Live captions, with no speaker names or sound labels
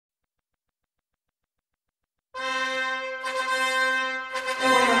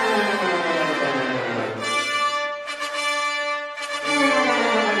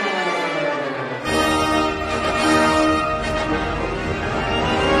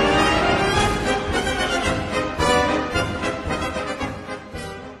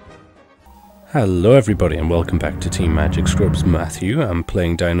Hello everybody and welcome back to Team MagicScrub's Matthew. I'm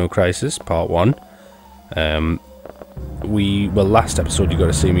playing Dino Crisis Part 1. Last episode you got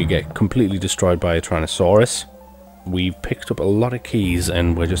to see me get completely destroyed by a Tyrannosaurus. We picked up a lot of keys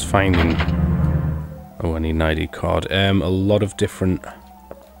and we're just finding... Oh, I need an ID card. A lot of different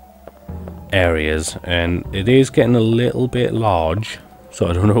areas, and it is getting a little bit large, so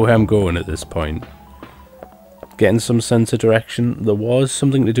I don't know where I'm going at this point. Getting some sense of direction. There was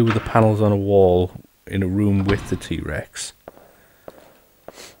something to do with the panels on a wall in a room with the T-Rex.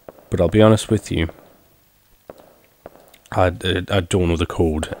 But I'll be honest with you, I don't know the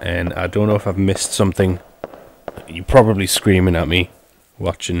code, and I don't know if I've missed something. You're probably screaming at me,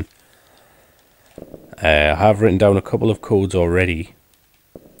 watching. I have written down a couple of codes already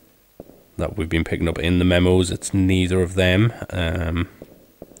that we've been picking up in the memos. It's neither of them,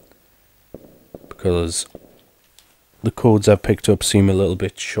 because the codes I've picked up seem a little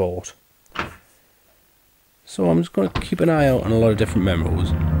bit short. So I'm just going to keep an eye out on a lot of different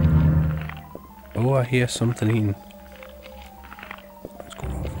memos. Oh, I hear something in. Let's go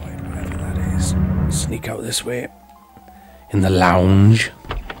avoid whatever that is. Sneak out this way. In the lounge.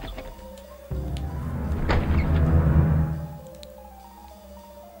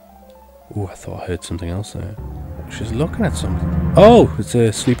 Oh, I thought I heard something else there. She's looking at something. Oh, it's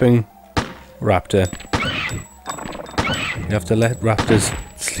a sleeping raptor. You have to let raptors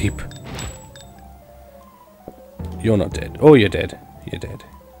sleep. You're not dead. Oh, you're dead. You're dead.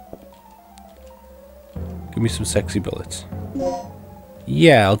 Give me some sexy bullets.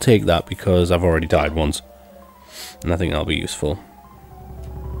 Yeah, I'll take that because I've already died once. And I think that'll be useful.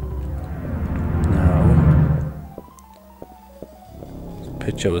 Now, the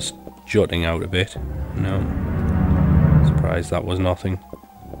picture was jutting out a bit. No. Surprised that was nothing.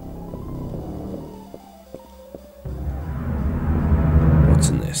 What's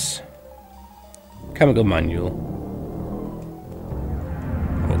in this? Chemical manual.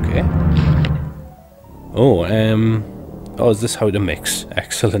 Okay. Oh, is this how to mix?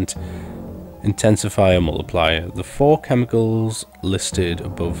 Excellent. Intensifier multiplier. The 4 chemicals listed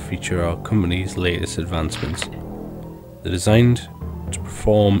above feature our company's latest advancements. They're designed to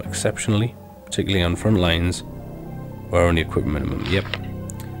perform exceptionally, particularly on front lines where only equipment minimum. Yep.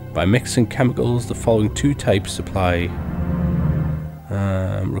 By mixing chemicals, the following 2 types supply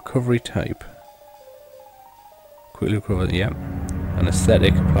recovery type. Quickly recover, yep.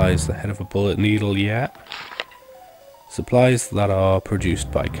 Anesthetic applies the head of a bullet needle, yeah. Supplies that are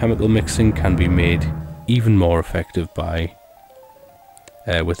produced by chemical mixing can be made even more effective by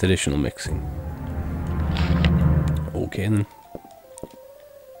with additional mixing. Okay then.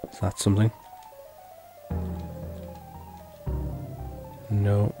 Is that something?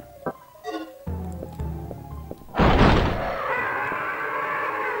 No.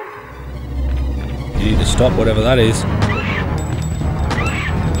 You need to stop whatever that is.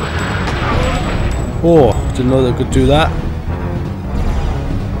 Oh, didn't know they could do that.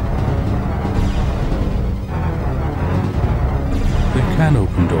 They can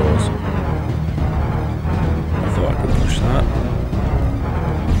open doors. I thought I could push that.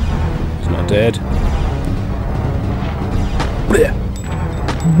 He's not dead. Blech.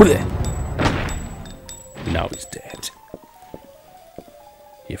 Blech. Now he's dead.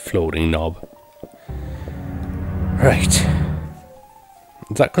 You floating knob. Right.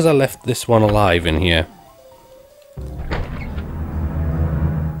 Is that because I left this one alive in here?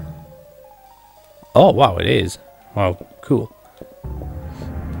 Oh, wow, it is. Wow, cool.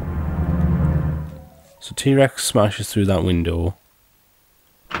 So T-Rex smashes through that window.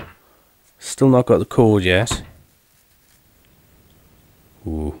 Still not got the code yet.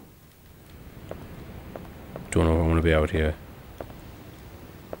 Ooh. Don't know if I want to be out here.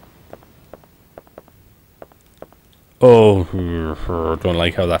 Oh, don't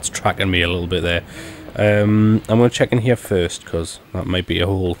like how that's tracking me a little bit there. I'm going to check in here first, because that might be a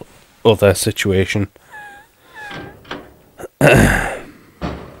whole other situation.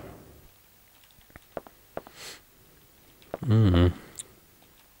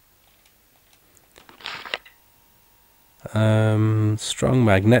 Strong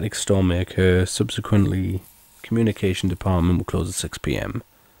magnetic storm may occur. Subsequently, communication department will close at 6 PM.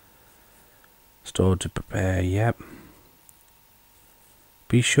 Stored to prepare, yep.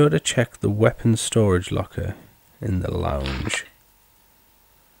 Be sure to check the weapons storage locker in the lounge.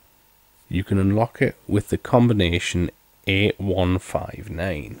 You can unlock it with the combination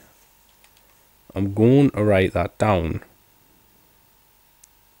 8159. I'm going to write that down.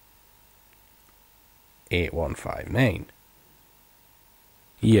 8159.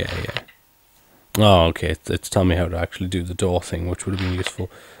 Yeah. Oh, okay. It's telling me how to actually do the door thing, which would have been useful.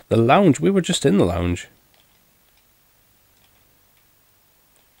 The lounge. We were just in the lounge.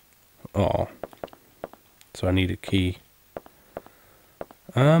 Oh. So I need a key.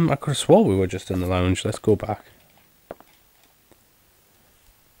 I could have swore we were just in the lounge. Let's go back.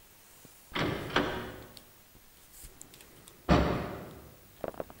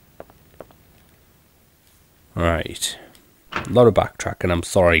 Right. A lot of backtracking, I'm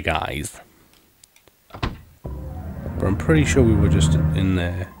sorry guys. But I'm pretty sure we were just in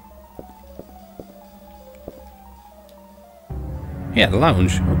there. Yeah, the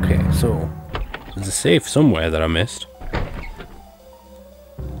lounge. Okay, so there's a safe somewhere that I missed.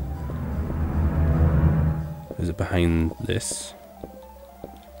 Is it behind this?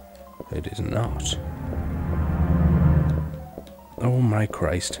 It is not. Oh my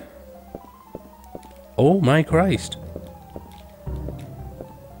Christ. Oh my Christ.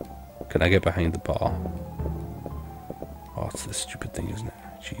 Can I get behind the bar? Oh, it's this stupid thing, isn't it?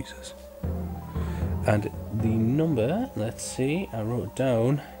 Jesus. And the number, let's see, I wrote it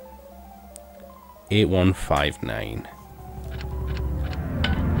down. 8159.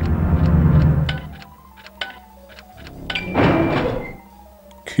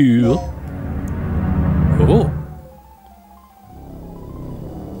 Cool. Oh.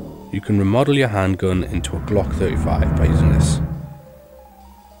 You can remodel your handgun into a Glock 35 by using this.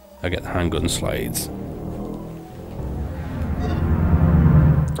 I get the handgun slides.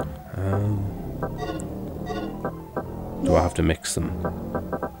 Do I have to mix them?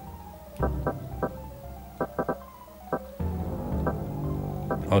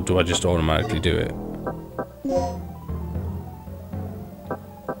 Or do I just automatically do it?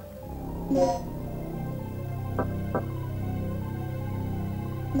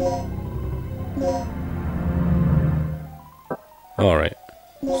 Alright.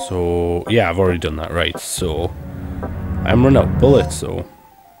 So, yeah, I've already done that, right. So, I'm running out of bullets, though.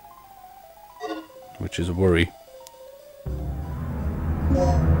 Which is a worry.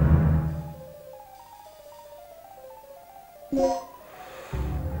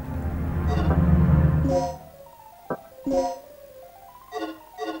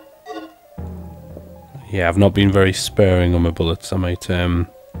 Yeah, I've not been very sparing on my bullets. I might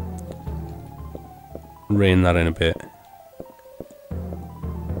rein that in a bit.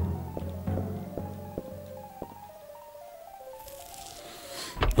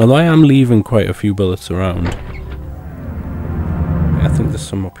 Although I am leaving quite a few bullets around. I think there's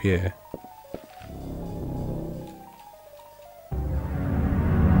some up here.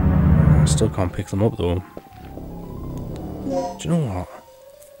 I still can't pick them up though. Do you know what?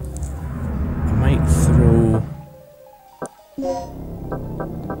 I might throw...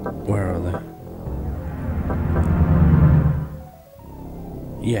 Where are they?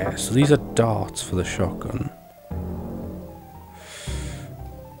 Yeah, so these are darts for the shotgun.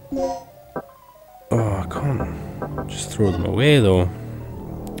 Oh, I can't just throw them away though.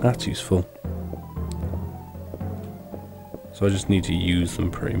 That's useful. So I just need to use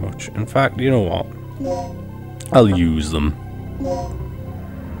them pretty much. In fact, you know what? I'll use them.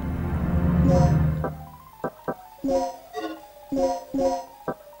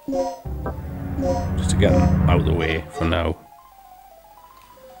 Just to get them out of the way for now.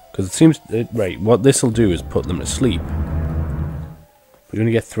 Because it seems... right, what this will do is put them to sleep. But you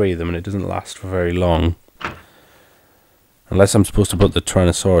only get 3 of them and it doesn't last for very long. Unless I'm supposed to put the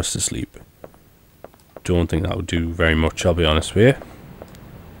Tyrannosaurus to sleep. Don't think that would do very much, I'll be honest with you.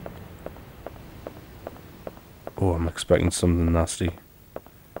 Oh, I'm expecting something nasty.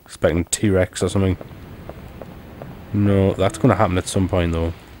 Expecting T-Rex or something. No, that's going to happen at some point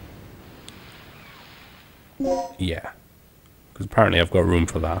though. Yeah. Because apparently I've got room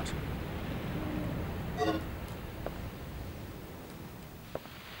for that.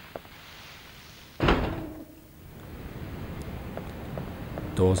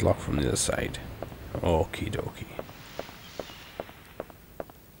 Door's locked from the other side. Okie dokie.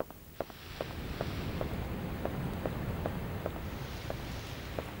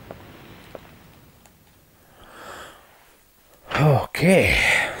 Okay,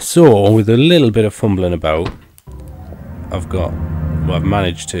 so with a little bit of fumbling about, I've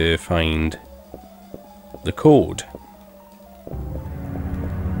managed to find the code.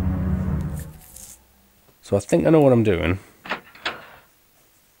 So I think I know what I'm doing.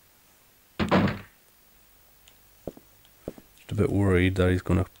 Just a bit worried that he's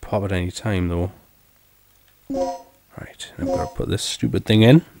going to pop at any time though. Right, I've got to put this stupid thing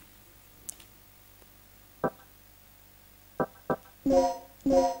in.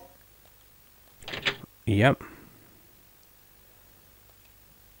 Yep.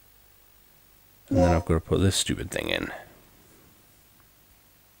 And then I've got to put this stupid thing in.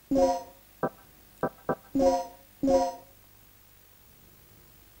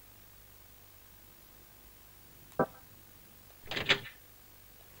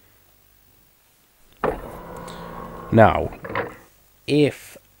 Now,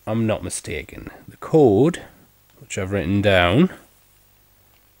 if I'm not mistaken, the code, which I've written down,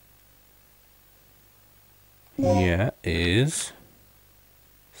 here is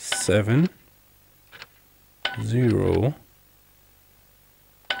 7 0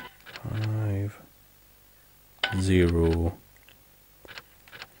 5 0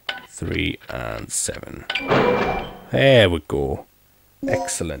 3 and 7. There we go.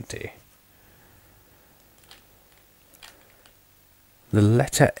 Excellent. The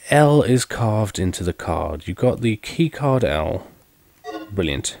letter L is carved into the card. You got the key card L.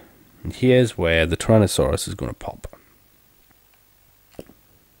 Brilliant. And here's where the Tyrannosaurus is going to pop.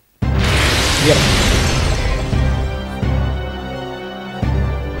 Yep.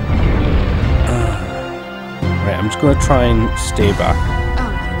 Right, I'm just going to try and stay back.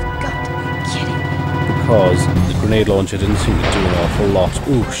 Oh, you've got to be kidding me. Because the grenade launcher didn't seem to do an awful lot.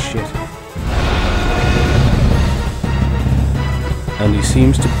 Oh, shit. And he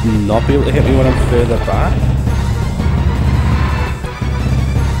seems to not be able to hit me when I'm further back.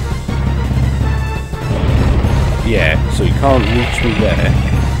 Yeah, so he can't reach me there.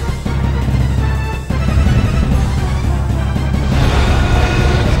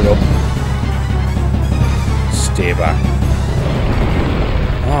 Shut up. Stay back.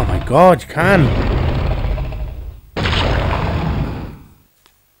 Oh my god, you can!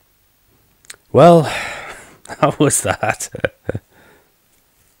 Well, how was that?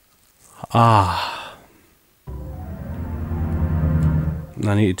 I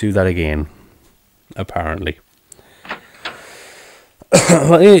need to do that again, apparently.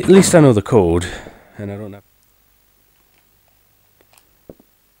 Well, at least I know the code, and I don't have...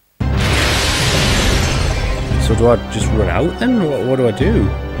 So do I just run out then? What do I do?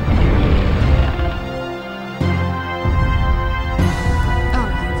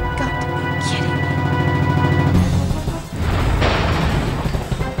 Oh, you've got to be kidding me.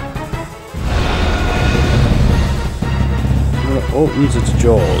 When it opens its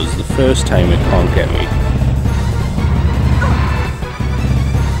jaws, the first time it can't get me.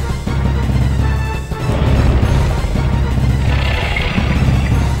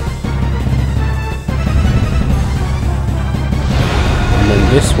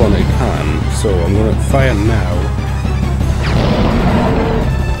 This one it can, so I'm going to fire now.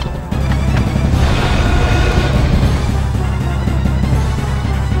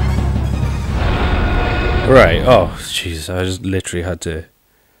 Right, oh jeez, I just literally had to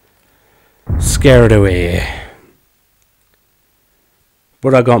scare it away.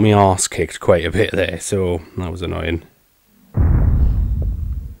 But I got my arse kicked quite a bit there, so that was annoying.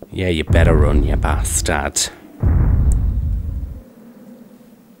 Yeah, you better run, you bastard.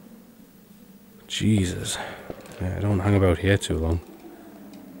 Jesus. Yeah, don't hang about here too long.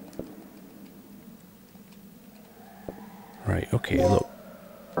 Right, okay, look.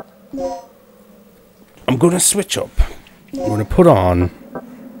 I'm going to switch up. I'm going to put on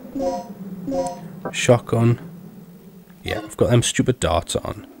shotgun. Yeah, I've got them stupid darts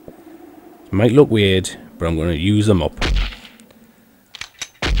on. It might look weird, but I'm going to use them up.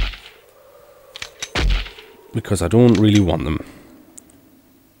 Because I don't really want them.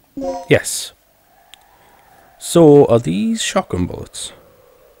 Yes. So, are these shotgun bullets?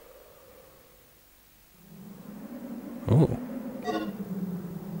 Oh.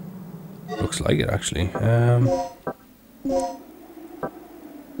 Looks like it, actually.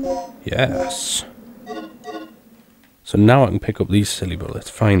 Yes. So now I can pick up these silly bullets,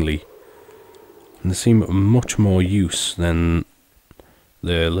 finally. And they seem of much more use than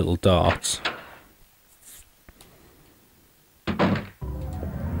the little darts.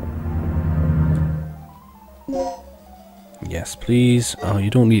 Yes, please. Oh, you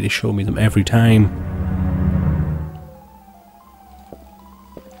don't need to show me them every time.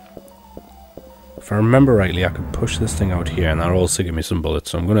 If I remember rightly, I could push this thing out here and that'll also give me some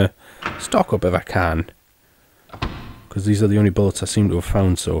bullets. So I'm going to stock up if I can. Because these are the only bullets I seem to have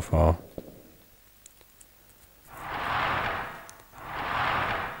found so far.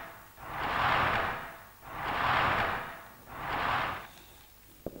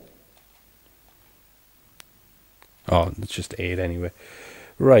 Oh, it's just 8 anyway.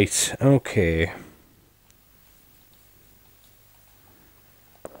 Right, okay.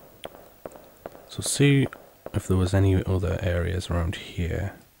 So see if there was any other areas around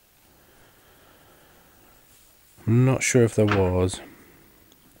here. I'm not sure if there was.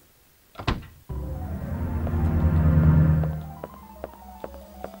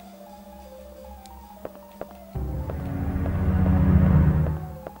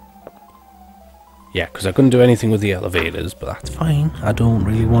 Yeah, because I couldn't do anything with the elevators, but that's fine. I don't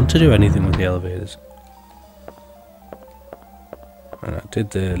really want to do anything with the elevators. And I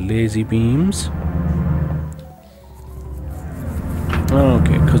did the lazy beams.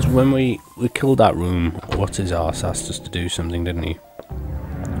 Okay, because when we killed that room, what's his arse asked us to do something, didn't he?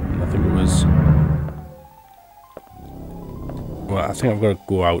 And I think it was... Well, I think I've got to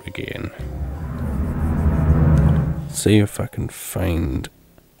go out again. See if I can find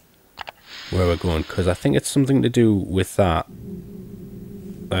where we're going, because I think it's something to do with that.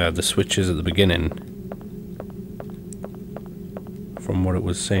 The switches at the beginning. From what it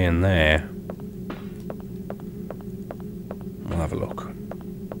was saying there. We'll have a look.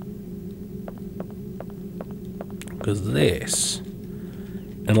 Because this,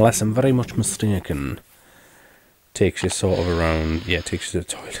 unless I'm very much mistaken, takes you sort of around... Yeah, it takes you to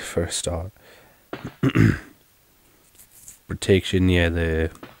the toilet for a start. It takes you near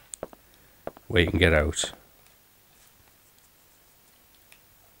the... where you can get out.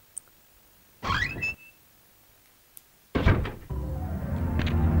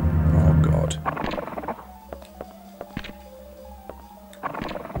 Oh god.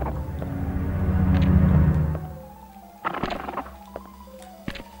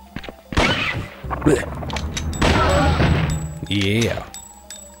 Blech. Yeah.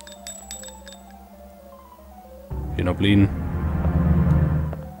 You're not bleeding.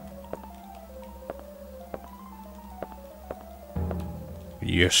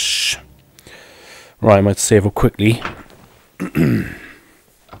 Yes. Right, I might save up quickly. There's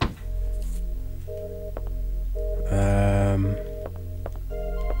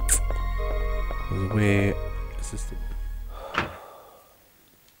a way. Is this the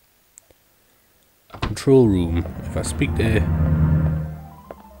control room? If I speak to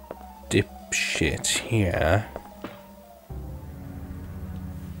dipshit here,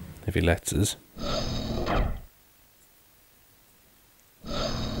 if he lets us.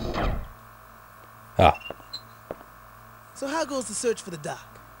 Ah. So how goes the search for the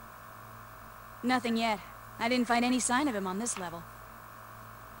doc? Nothing yet. I didn't find any sign of him on this level.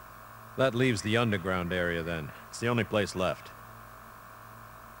 That leaves the underground area then. It's the only place left.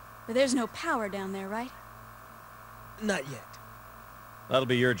 But there's no power down there, right? Not yet. That'll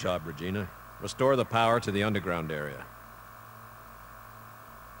be your job, Regina. Restore the power to the underground area.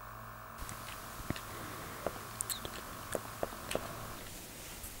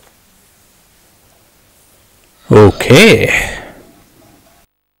 Okay.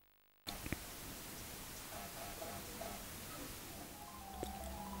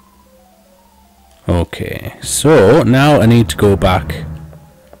 Okay, so now I need to go back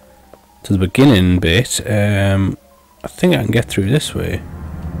to the beginning bit. I think I can get through this way.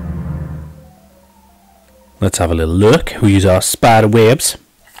 Let's have a little look. We use our spider webs.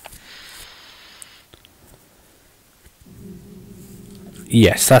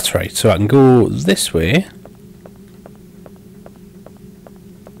 Yes, that's right. So I can go this way.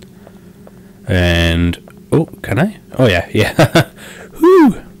 And... oh, can I? Oh, yeah, yeah.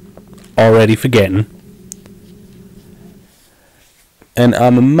 Whew! Already forgetting. And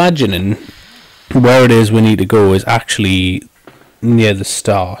I'm imagining where it is we need to go is actually near the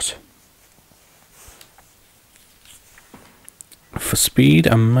start. For speed,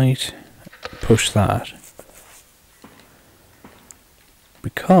 I might push that.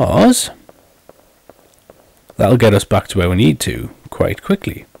 Because that'll get us back to where we need to quite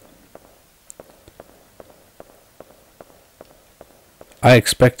quickly. I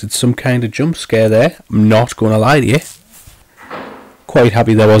expected some kind of jump scare there. I'm not going to lie to you. Quite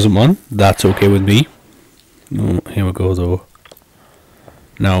happy there wasn't one. That's okay with me. Oh, here we go though.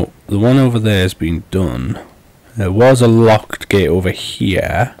 Now, the one over there has been done. There was a locked gate over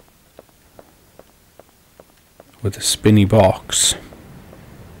here. With a spinny box.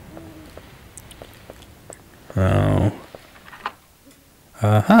 Oh.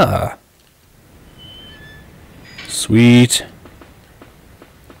 Aha. Sweet.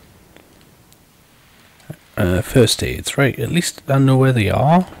 First aids, right, at least I know where they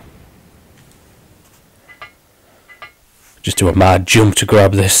are. Just do a mad jump to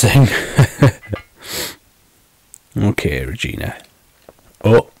grab this thing. Okay, Regina.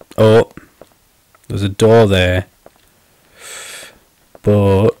 Oh, there's a door there.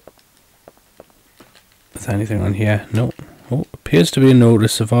 But is there anything on here? No. Oh, appears to be a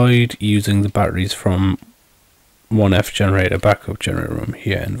notice: avoid using the batteries from 1F generator backup generator room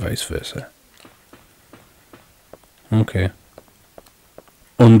here and vice versa. Okay.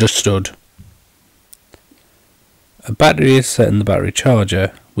 Understood. A battery is set in the battery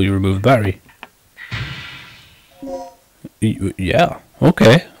charger. Will you remove the battery? Yeah,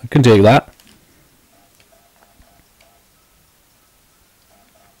 okay. I can take that.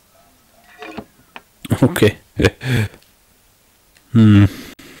 Okay. Hmm.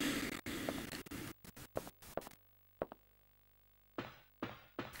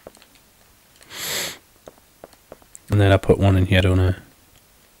 And then I put one in here, don't I?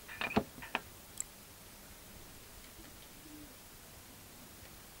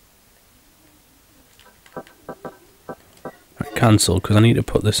 Right, cancel, because I need to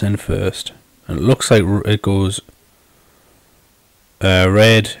put this in first. And it looks like it goes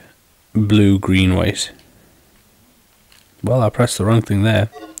red, blue, green, white. Well, I pressed the wrong thing there.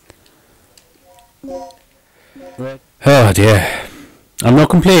 Oh dear. I'm not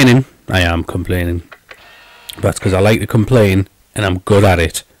complaining. I am complaining. That's because I like to complain and I'm good at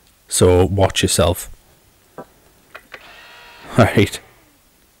it. So watch yourself. Right.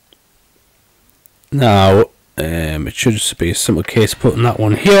 Now, it should just be a simple case of putting that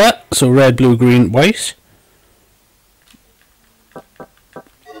one here. So red, blue, green, white.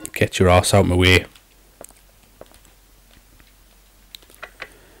 Get your ass out of my way.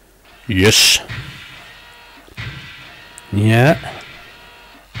 Yes. Yeah.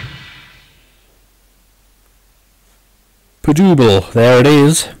 Padooble, there it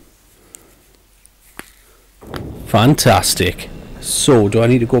is. Fantastic. So, do I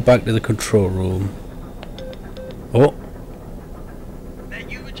need to go back to the control room? Oh.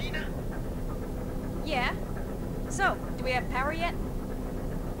 That you, Regina? Yeah? So, do we have power yet?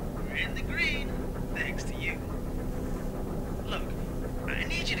 We're in the green, thanks to you. Look, I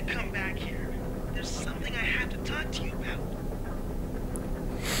need you to come back here. There's something I have to talk to you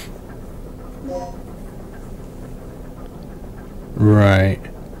about. Right.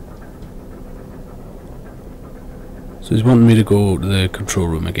 So he's wanting me to go to the control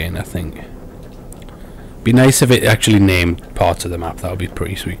room again, I think. Be nice if it actually named parts of the map, that would be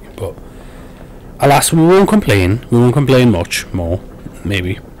pretty sweet. But alas, we won't complain. We won't complain much more.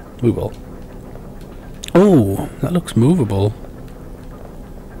 Maybe. We will. Oh, that looks movable.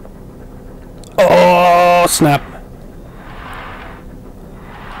 Oh, snap.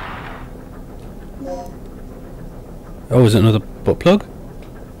 Oh, is it another butt plug?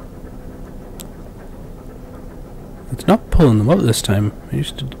 It's not pulling them up this time. I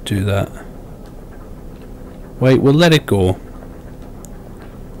used to do that. Wait, we'll let it go.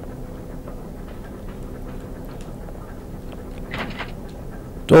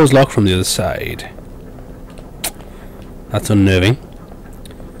 Door's locked from the other side. That's unnerving.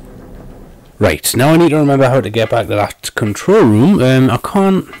 Right, now I need to remember how to get back to that control room. I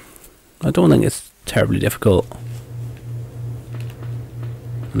don't think it's terribly difficult.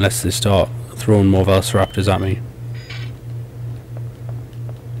 Unless they start throwing more velociraptors at me.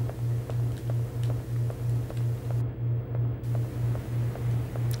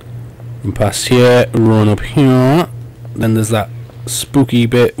 Run past here, run up here. Then there's that spooky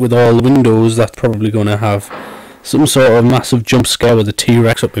bit with all the windows that's probably going to have some sort of massive jump scare with a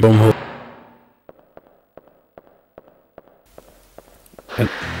T-Rex up my bumhole. And,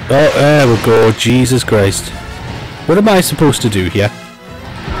 oh, there we go. Jesus Christ. What am I supposed to do here?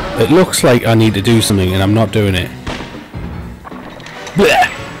 It looks like I need to do something and I'm not doing it. Blech.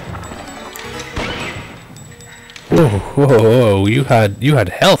 Whoa, whoa, whoa, you had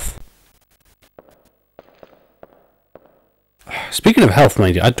health. Speaking of health,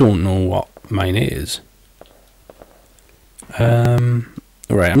 mind you, I don't know what mine is.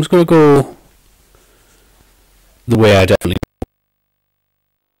 Alright, I'm just gonna go the way I definitely.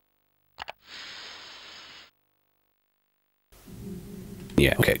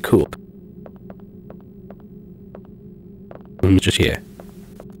 Yeah, okay, cool. I'm just here.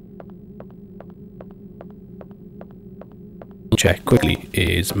 Check quickly,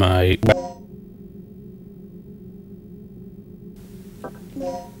 is my...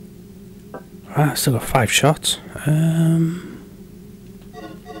 I still got 5 shots. I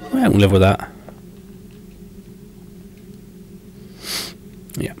can live with that.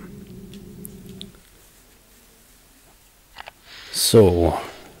 Yeah. So,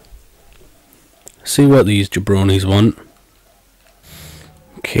 see what these jabronis want.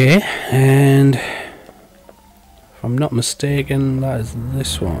 Okay, and if I'm not mistaken, that is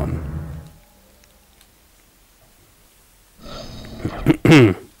this one.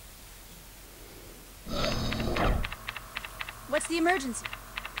 What's the emergency?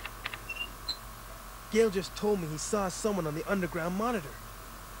 Gale just told me he saw someone on the underground monitor.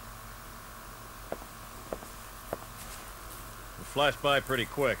 It flashed by pretty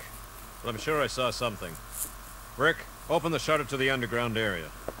quick, but I'm sure I saw something. Rick, open the shutter to the underground area.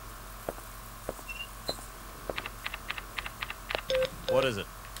 What is it?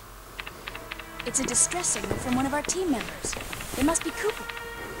 It's a distress signal from one of our team members. It must be Cooper.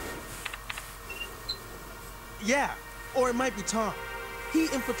 Yeah, or it might be Tom. He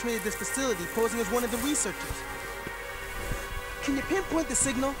infiltrated this facility posing as one of the researchers. Can you pinpoint the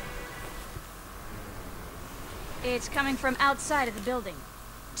signal? It's coming from outside of the building,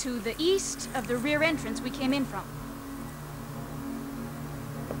 to the east of the rear entrance we came in from.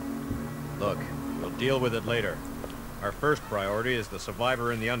 Look, we'll deal with it later. Our first priority is the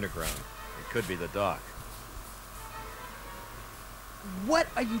survivor in the underground. It could be the doc. What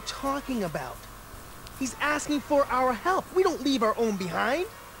are you talking about? He's asking for our help. We don't leave our own behind.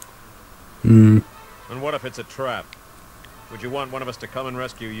 And what if it's a trap? Would you want one of us to come and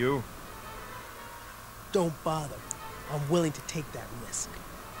rescue you? Don't bother. I'm willing to take that risk.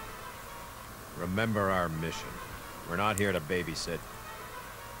 Remember our mission. We're not here to babysit.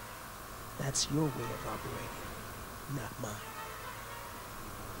 That's your way of operating, not mine.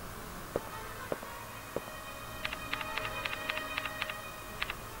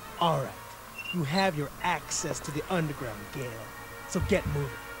 All right. You have your access to the underground, Gale. So get moving.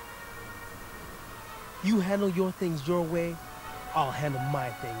 You handle your things your way, I'll handle my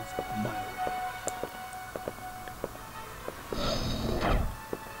things my way.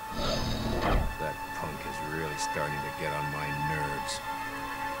 That punk is really starting to get on my nerves.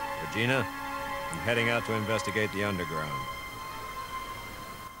 Regina, I'm heading out to investigate the underground.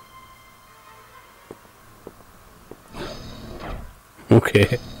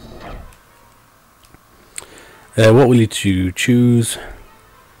 Okay. What will you choose?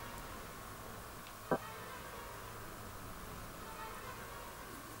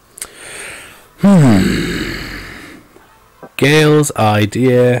 Gale's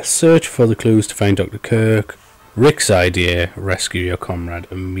idea, search for the clues to find Dr. Kirk. Rick's idea, rescue your comrade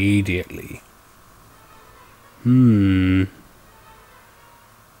immediately. Oh,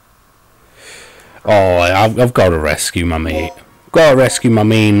 I've got to rescue my mate. Got to rescue my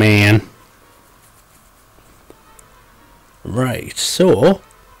main man. Right, so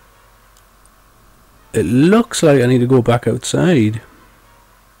it looks like I need to go back outside.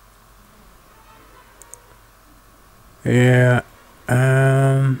 Yeah,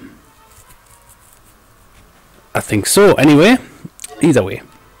 I think so. Anyway, either way,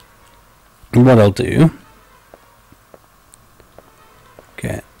 what I'll do,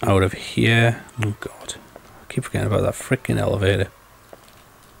 get out of here. Oh God, I keep forgetting about that freaking elevator.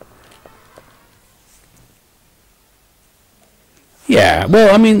 Yeah,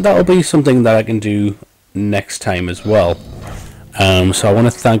 well, I mean, that'll be something that I can do next time as well. So I want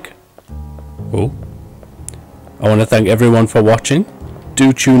to thank... I want to thank everyone for watching.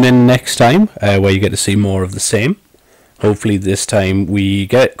 Do tune in next time, where you get to see more of the same. Hopefully this time we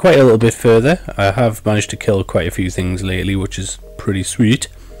get quite a little bit further. I have managed to kill quite a few things lately, which is pretty sweet.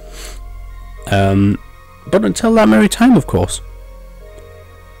 But until that merry time, of course,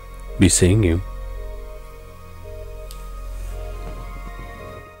 be seeing you.